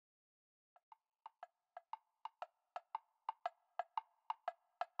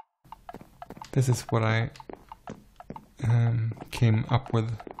This is what I came up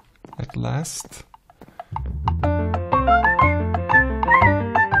with at last.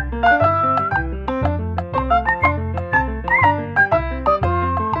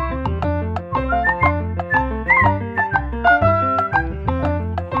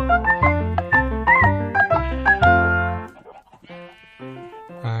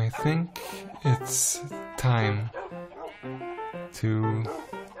 I think it's time to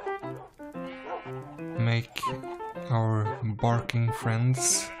make our barking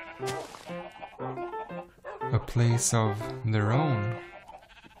friends a place of their own.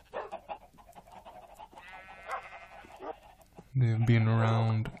 They've been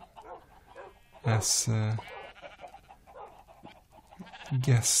around as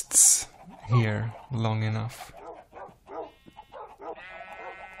guests here long enough.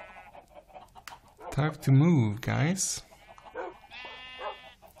 Time to move, guys.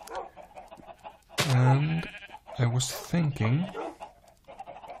 And I was thinking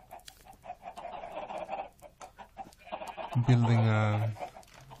building a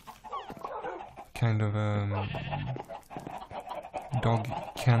kind of a dog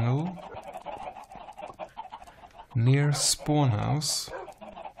kennel near spawn house,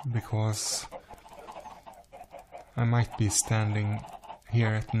 because I might be standing here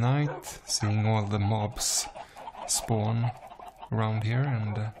at night seeing all the mobs spawn around here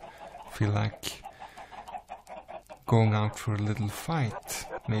and feel like going out for a little fight,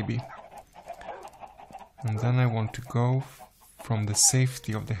 maybe. And then I want to go from the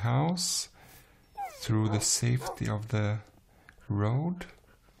safety of the house through the safety of the road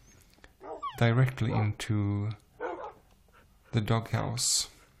directly into the doghouse,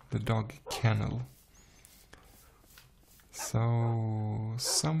 the dog kennel. So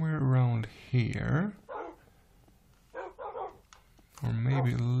somewhere around here, or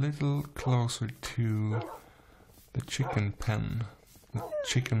maybe a little closer to the chicken pen, the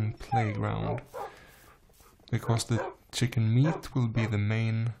chicken playground, because the chicken meat will be the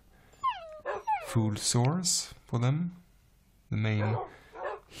main food source for them, the main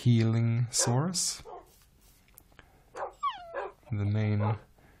healing source, the main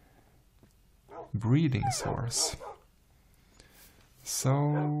breeding source.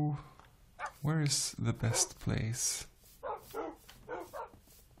 So, where is the best place?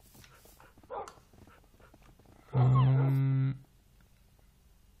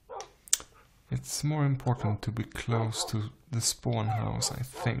 It's more important to be close to the spawn house, I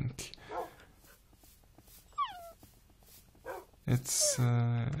think. It's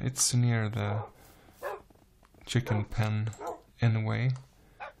near the chicken pen anyway.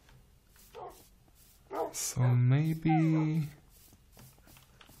 So maybe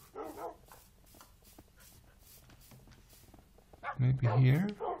here,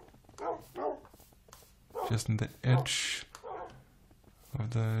 just on the edge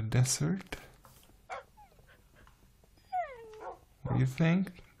of the desert. What do you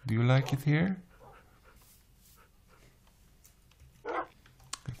think? Do you like it here?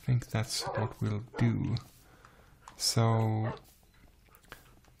 I think that's what we'll do. So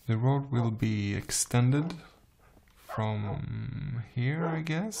the road will be extended from here, I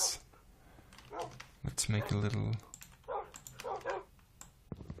guess. Let's make a little...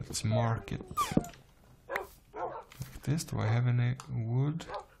 Let's mark it like this. Do I have any wood?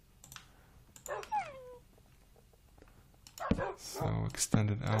 So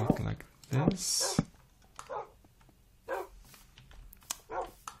extend it out like this.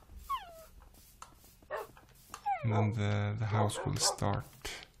 And then the house will start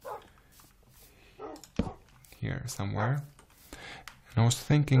here somewhere. And I was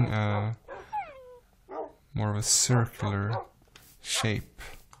thinking more of a circular shape.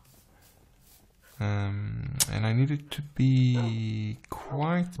 And I need it to be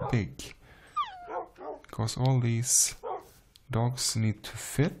quite big, because all these dogs need to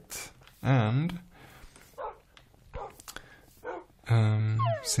fit, and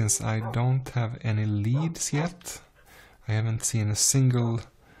since I don't have any leads yet, I haven't seen a single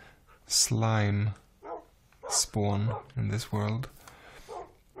slime spawn in this world.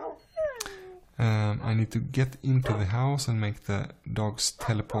 I need to get into the house and make the dogs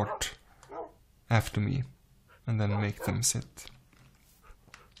teleport after me, and then make them sit.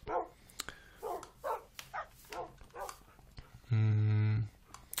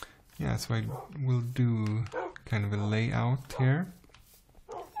 Yeah, so I will do kind of a layout here.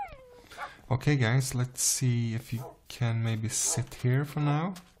 Okay guys, let's see if you can maybe sit here for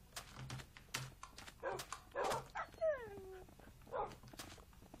now.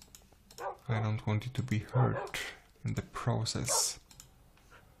 I don't want you to be hurt in the process.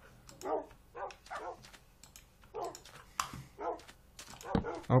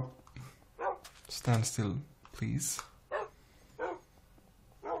 Oh, stand still, please.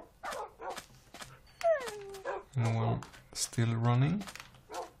 And one still running.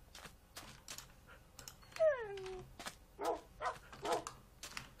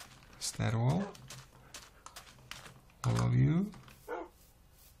 Is that all? All of you?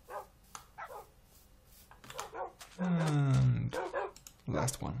 And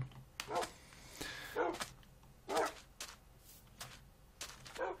last one.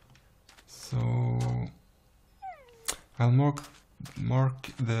 So I'll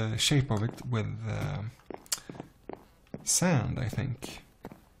mark the shape of it with sand, I think.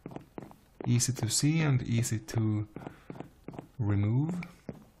 Easy to see and easy to remove.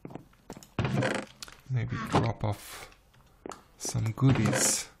 Maybe drop off some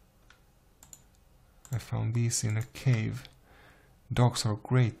goodies. I found these in a cave. Dogs are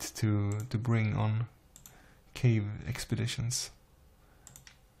great to bring on cave expeditions.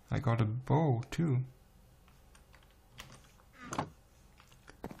 I got a bow too.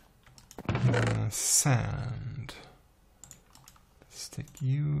 Sand. Stick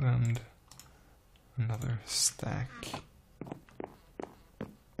you and another stack.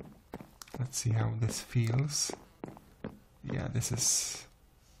 Let's see how this feels. Yeah,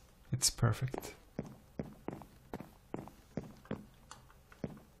 it's perfect.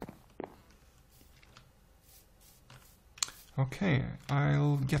 Okay,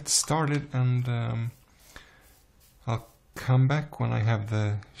 I'll get started and I'll come back when I have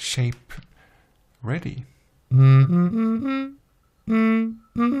the shape ready.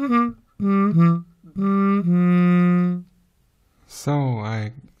 So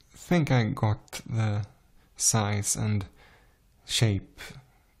I think I got the size and shape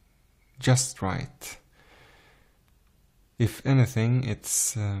just right. If anything,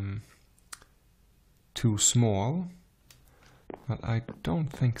 it's too small. But I don't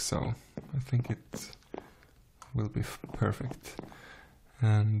think so. I think it will be perfect.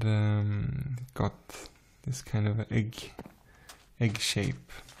 And got this kind of egg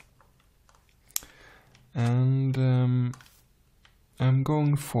shape. And I'm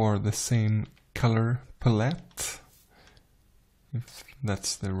going for the same color palette, if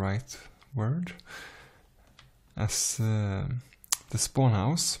that's the right word, as the spawn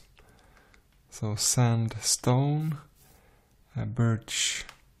house. So sandstone, birch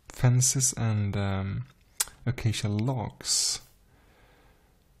fences and acacia logs.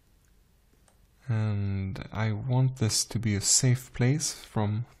 And I want this to be a safe place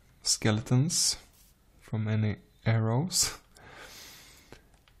from skeletons, from any arrows,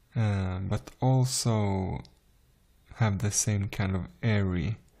 but also have the same kind of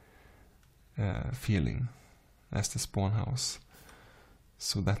airy feeling as the spawn house,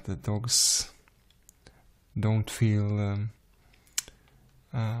 so that the dogs don't feel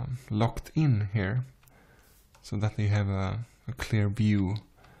locked in here, so that they have a clear view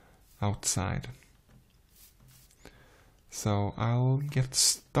outside. So I'll get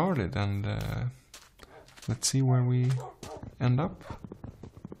started and let's see where we end up.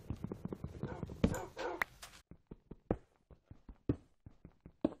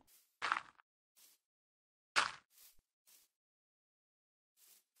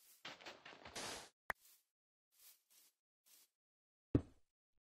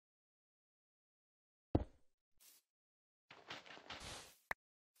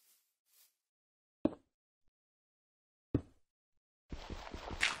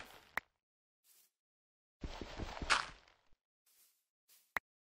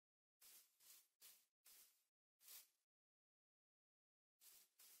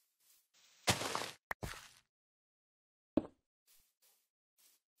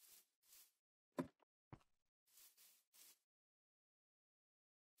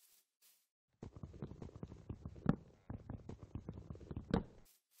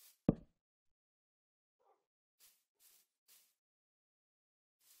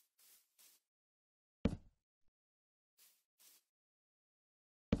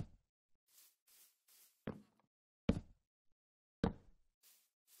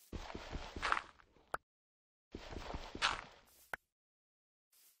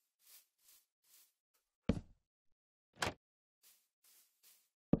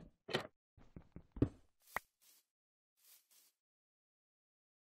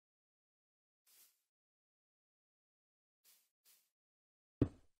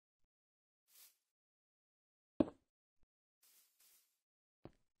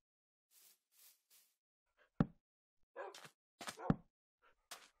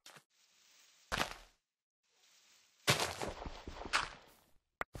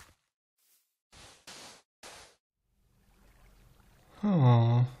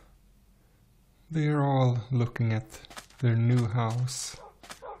 Oh, They're all looking at their new house.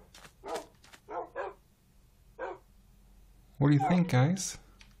 What do you think, guys?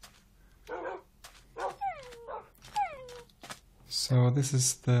 So this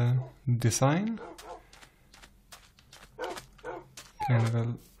is the design. Kind of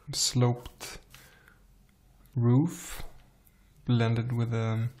a sloped roof blended with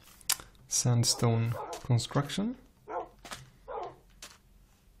a sandstone construction.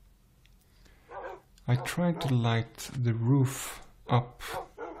 I tried to light the roof up,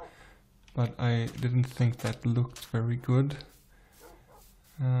 but I didn't think that looked very good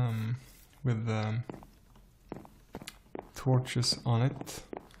with the torches on it.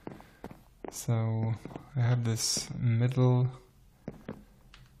 So I have this middle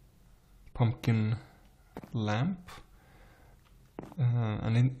pumpkin lamp,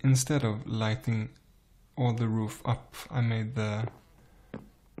 and instead of lighting all the roof up, I made the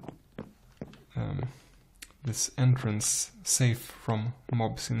this entrance safe from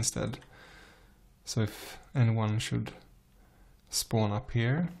mobs instead. So if anyone should spawn up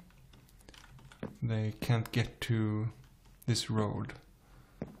here, they can't get to this road.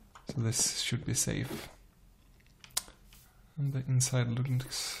 So this should be safe. And the inside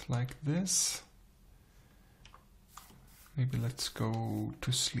looks like this. Maybe let's go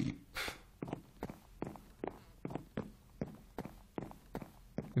to sleep.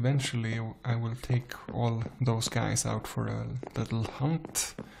 Eventually I will take all those guys out for a little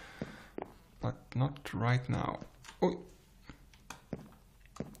hunt, but not right now. Oh!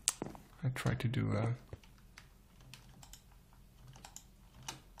 I try to do a...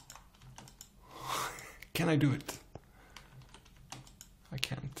 Can I do it? I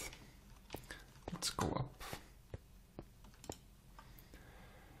can't. Let's go up.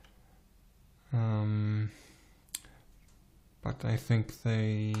 But I think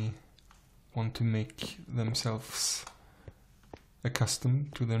they want to make themselves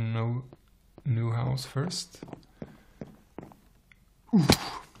accustomed to their new house first.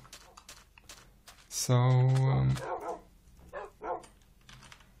 Oof. So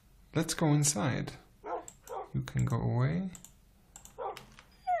let's go inside. You can go away.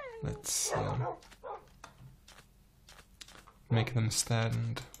 Let's make them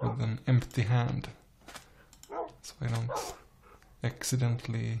stand with an empty hand, so I don't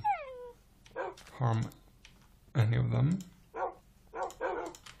accidentally harm any of them.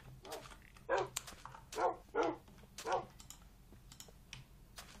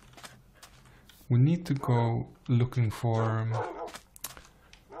 We need to go looking for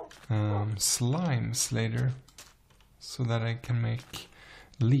slimes later, so that I can make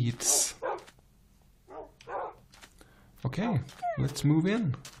leads. Okay, let's move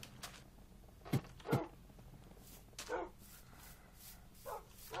in. I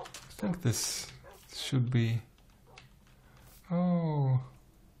think this should be... Oh,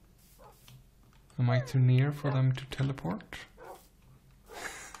 am I too near for them to teleport?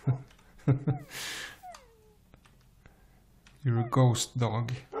 You're a ghost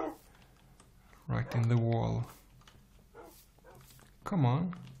dog. Right in the wall. Come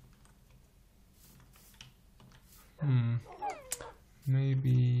on.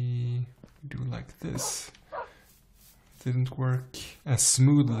 Maybe do like this. Didn't work as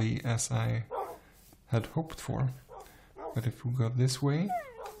smoothly as I had hoped for. But if we go this way,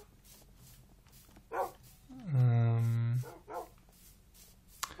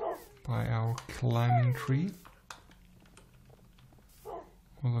 by our climbing tree,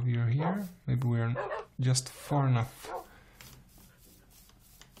 all of you are here. Maybe we are just far enough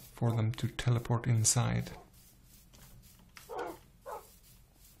for them to teleport inside.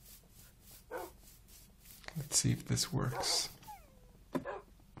 Let's see if this works.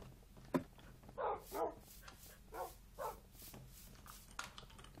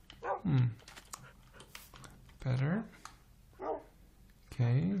 Better.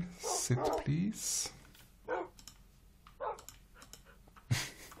 Okay, sit please.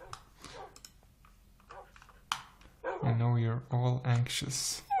 I know you're all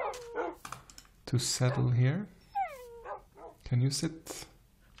anxious to settle here. Can you sit?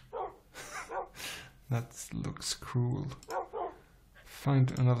 That looks cruel.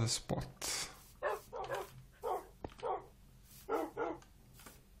 Find another spot.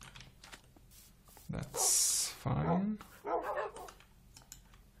 That's fine.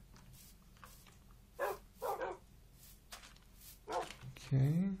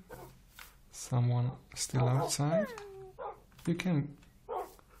 Okay. Someone still outside? You can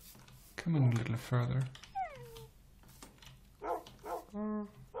come in a little further.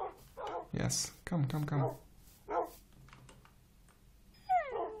 Yes, come.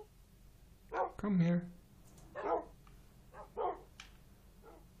 Come Come here.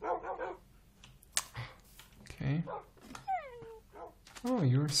 Okay. Oh,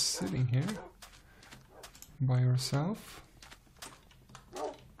 you're sitting here by yourself.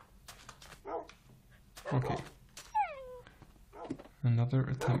 Okay. Another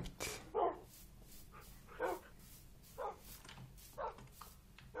attempt.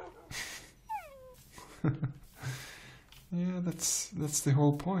 Yeah, that's the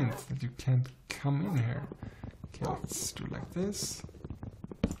whole point, that you can't come in here. Okay, let's do like this.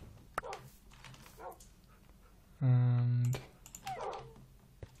 And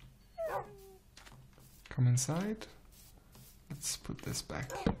come inside. Let's put this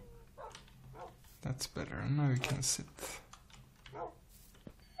back. That's better. And now you can sit.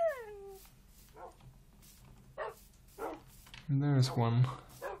 And there's one.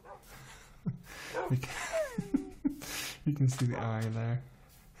 You can see the eye there.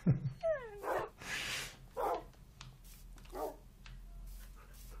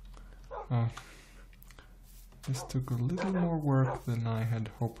 Oh, this took a little more work than I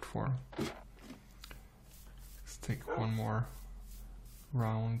had hoped for. Let's take one more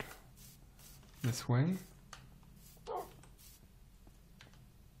round this way.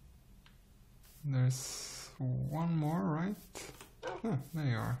 There's one more, right? Oh, there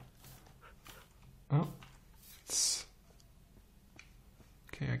you are. Oh, it's...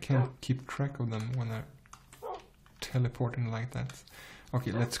 Okay, I can't keep track of them when they're teleporting like that.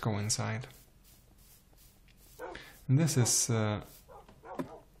 Okay, let's go inside. And this is the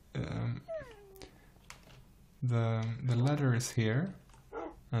ladder is here,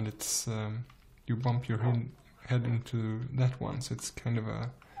 and it's you bump your head into that one, so it's kind of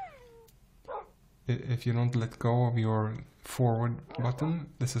a... If you don't let go of your forward button,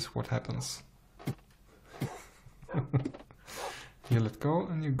 this is what happens. You let go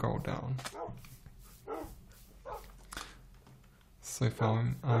and you go down. So if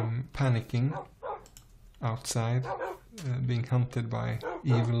I'm panicking outside, being hunted by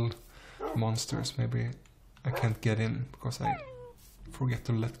evil monsters, maybe I can't get in because I forget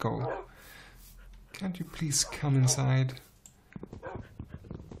to let go. Can't you please come inside?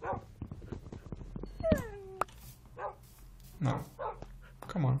 No.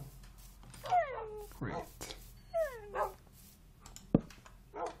 Come on. Great.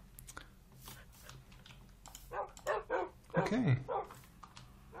 Okay. I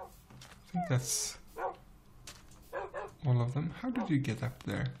think that's all of them. How did you get up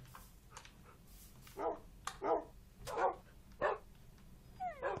there?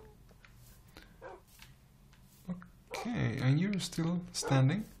 Okay, and you're still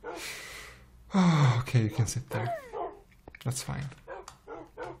standing? Oh, okay, you can sit there. That's fine.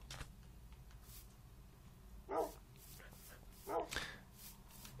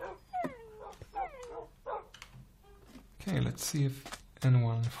 Okay, let's see if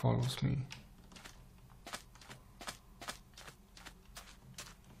anyone follows me.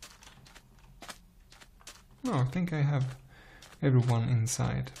 No, I think I have everyone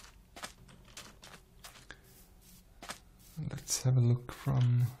inside. Let's have a look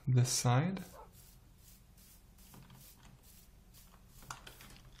from this side.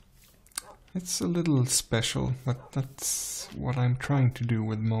 It's a little special, but that's what I'm trying to do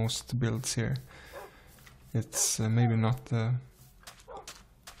with most builds here. It's maybe not the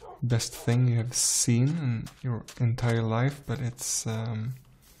best thing you have seen in your entire life, but it's I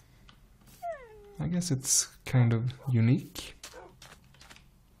guess it's kind of unique.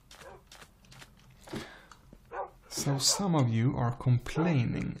 So some of you are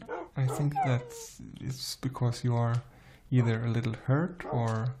complaining. I think that it's because you are either a little hurt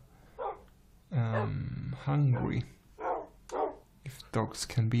or hungry. If dogs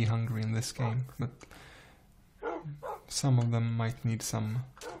can be hungry in this game, but some of them might need some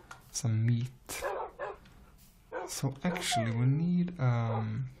meat. So actually we need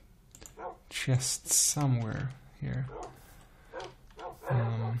chest somewhere here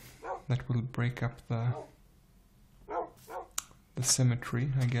that will break up the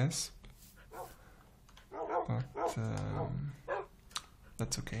symmetry, I guess. But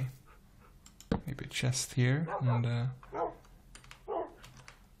that's okay. Maybe a chest here, and I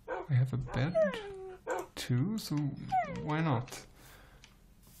have a bed too, so why not?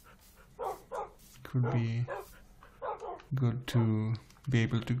 Could be good to be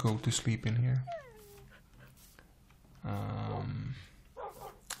able to go to sleep in here.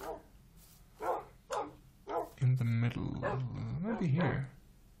 In the middle, maybe here.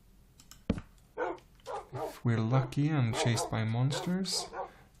 If we're lucky and chased by monsters.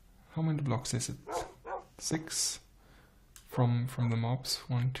 How many blocks is it? 6, from the mobs.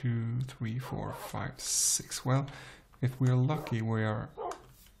 1, 2, 3, 4, 5, 6. Well, if we are lucky, we are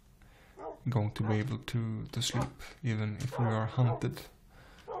going to be able to sleep, even if we are hunted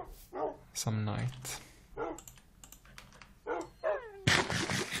some night.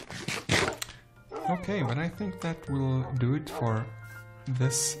 Okay, but I think that will do it for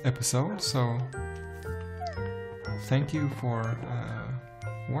this episode, so thank you for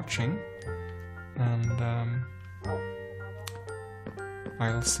watching, and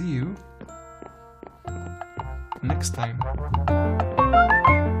I'll see you next time.